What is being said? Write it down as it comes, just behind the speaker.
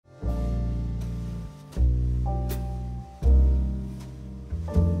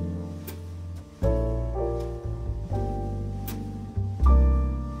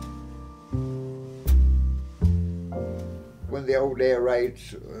the old air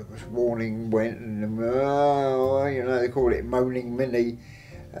raids warning went, and you know, they call it moaning Minnie.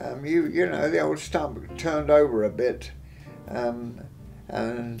 You know, the old stump turned over a bit, and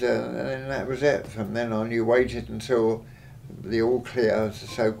that was it. From then on, you waited until the all clear, the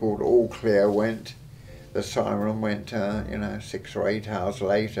so-called all clear went. The siren went, you know, 6 or 8 hours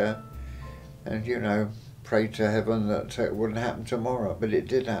later, and you know, prayed to heaven that it wouldn't happen tomorrow. But it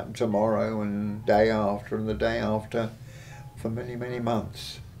did happen tomorrow, and the day after, and the day after, for many, many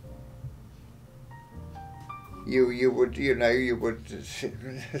months. You would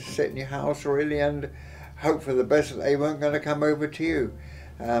sit in your house really and hope for the best that they weren't going to come over to you.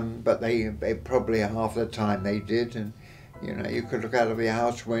 But they probably half the time they did, and you know, you could look out of your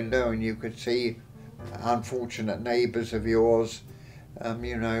house window and you could see unfortunate neighbours of yours,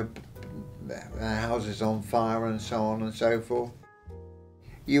 you know, their houses on fire and so on and so forth.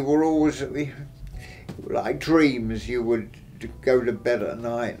 You were always, like dreams, you would go to bed at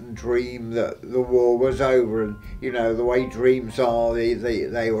night and dream that the war was over, and you know, the way dreams are,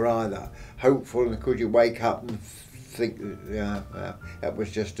 they were either hopeful, and could you wake up and think that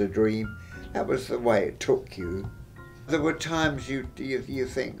was just a dream. That was the way it took you. There were times you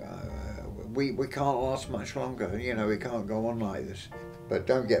think, we can't last much longer, you know, we can't go on like this. But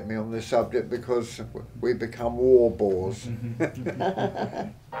don't get me on this subject, because we become war bores.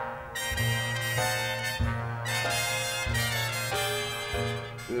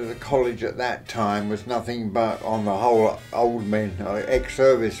 The college at that time was nothing but, on the whole, old men,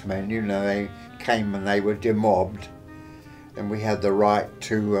 ex-servicemen, you know, they came and they were demobbed, and we had the right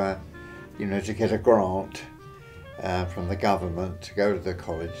to, you know, to get a grant from the government to go to the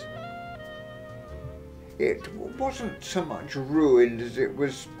college. It wasn't so much ruined as it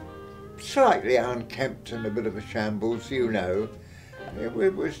was slightly unkempt and a bit of a shambles, you know. It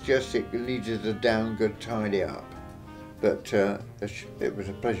was just, it needed a damn good tidy up. But it was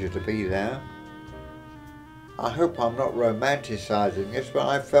a pleasure to be there. I hope I'm not romanticising this, but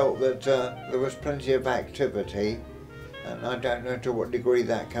I felt that there was plenty of activity, and I don't know to what degree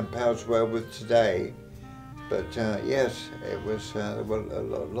that compares well with today. But yes, it was, there were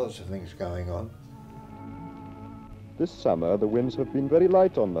lots of things going on. This summer the winds have been very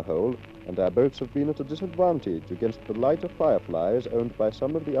light on the whole, and our boats have been at a disadvantage against the lighter Fireflies owned by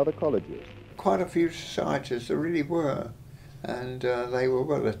some of the other colleges. Quite a few societies there really were, and they were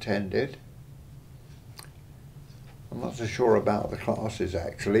well attended. I'm not so sure about the classes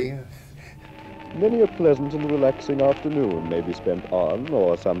actually. Many a pleasant and relaxing afternoon may be spent on,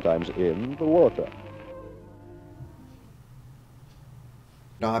 or sometimes in, the water.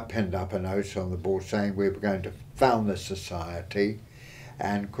 I pinned up a note on the board saying we were going to found the society,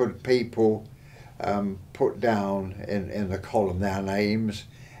 and could people put down in the column their names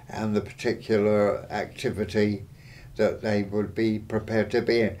and the particular activity that they would be prepared to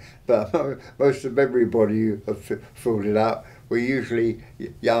be in. But most of everybody who filled it up were usually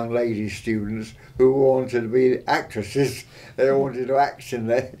young lady students who wanted to be actresses. They wanted to act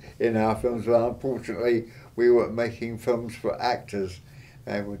in our films, but unfortunately we weren't making films for actors.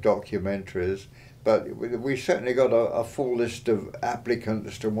 They were documentaries, but we certainly got a full list of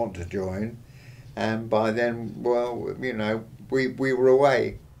applicants to want to join, and by then, well, you know, we were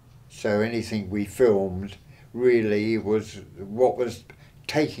away. So anything we filmed really was what was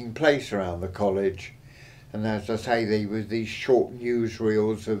taking place around the college. And as I say, there were these short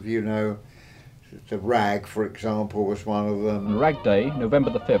newsreels of, you know, the Rag, for example, was one of them. Rag Day,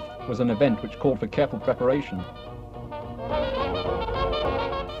 November the 5th, was an event which called for careful preparation.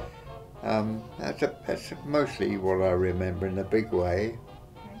 That's mostly what I remember in a big way.